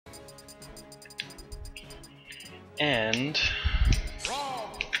And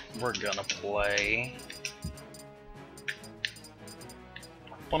we're gonna play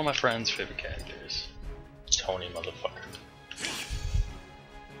one of my friend's favorite characters, Tony, motherfucker.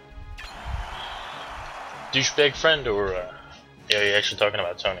 Douchebag friend, or yeah, you're actually talking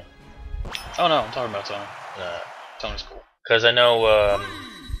about Tony? Oh no, I'm talking about Tony. Nah. Tony's cool. Cause I know,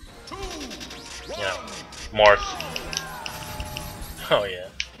 you know, Marth. Oh yeah.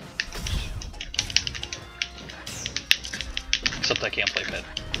 Except I can't play mid.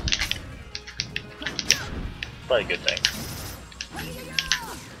 Probably a good thing.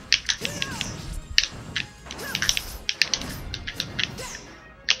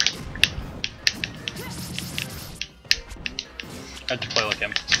 I have to play like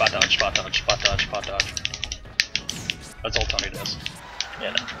him. Spot dodge, spot dodge, spot dodge, spot dodge. That's all Tony does.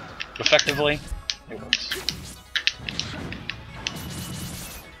 Yeah, no. Effectively, it works.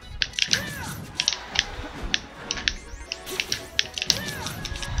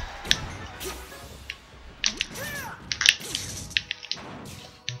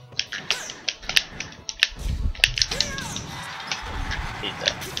 Hate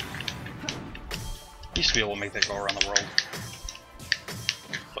that. Used to be able to make that go around the world,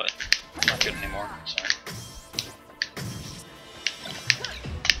 but I'm not good anymore, so.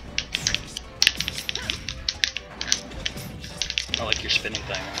 I like your spinning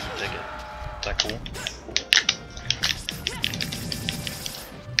thing, I'm gonna dig it. Is that cool?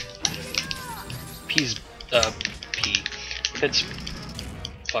 P's, P. Pit's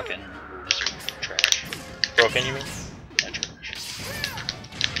fucking just trash. Broken, you mean? Yeah, trash.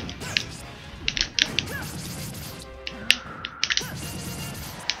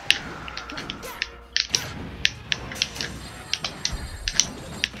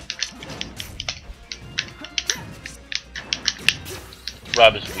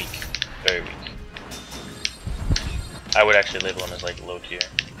 Rob is weak. Very weak. I would actually label him as like low tier.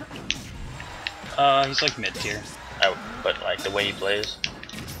 He's like mid tier. But like the way he plays,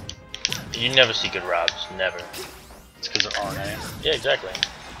 you never see good Robs. Never. It's because there aren't any. Yeah, exactly.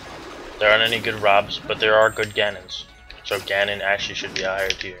 There aren't any good Robs, but there are good Ganons. So Ganon actually should be a higher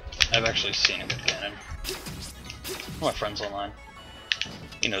tier. I've actually seen a good Ganon. One of my friends online.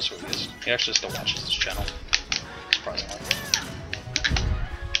 He knows who he is. He actually still watches this channel. Surprisingly.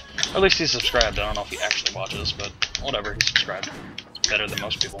 Or at least he's subscribed. I don't know if he actually watches, but whatever, he's subscribed. It's better than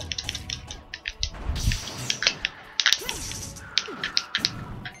most people.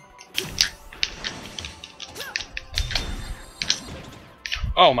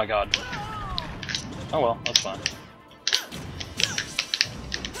 Oh my god. Oh well, that's fine.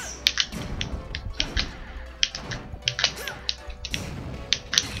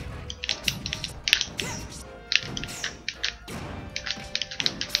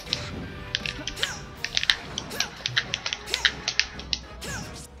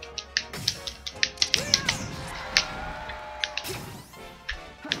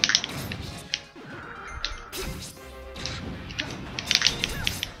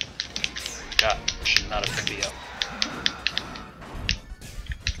 God, I should not have picked the up.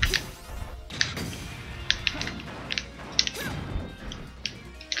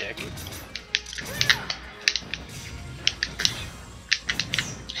 Dick.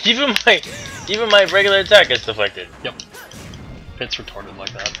 Even my regular attack gets deflected. Yep. Pit's retorted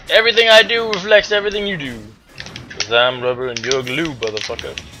like that. Everything I do reflects everything you do. Cause I'm rubber and you're glue,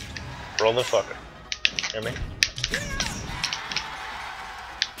 motherfucker. Brotherfucker. Hear me?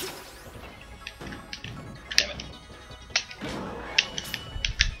 Damn it.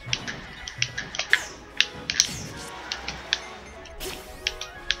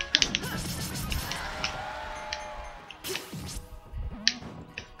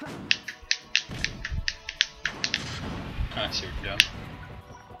 I see what you're doing.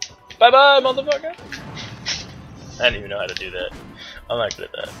 Bye bye, motherfucker! I didn't even know how to do that. I'm not good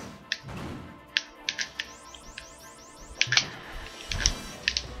at that.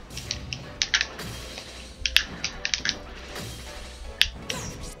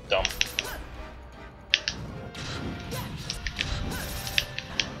 Dumb.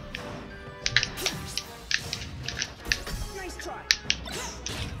 Nice try.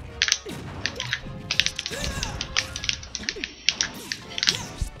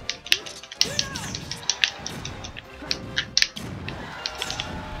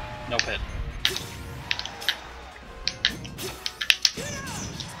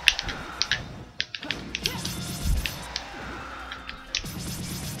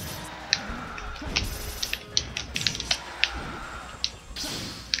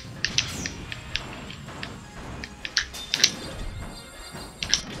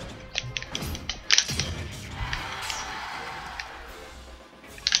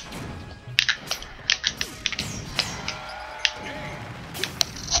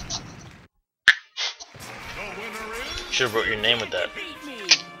 Should have wrote your name with that.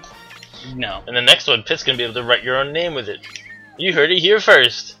 No. And the next one, Pit's gonna be able to write your own name with it. You heard it here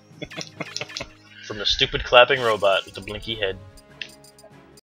first. From a stupid clapping robot with a blinky head.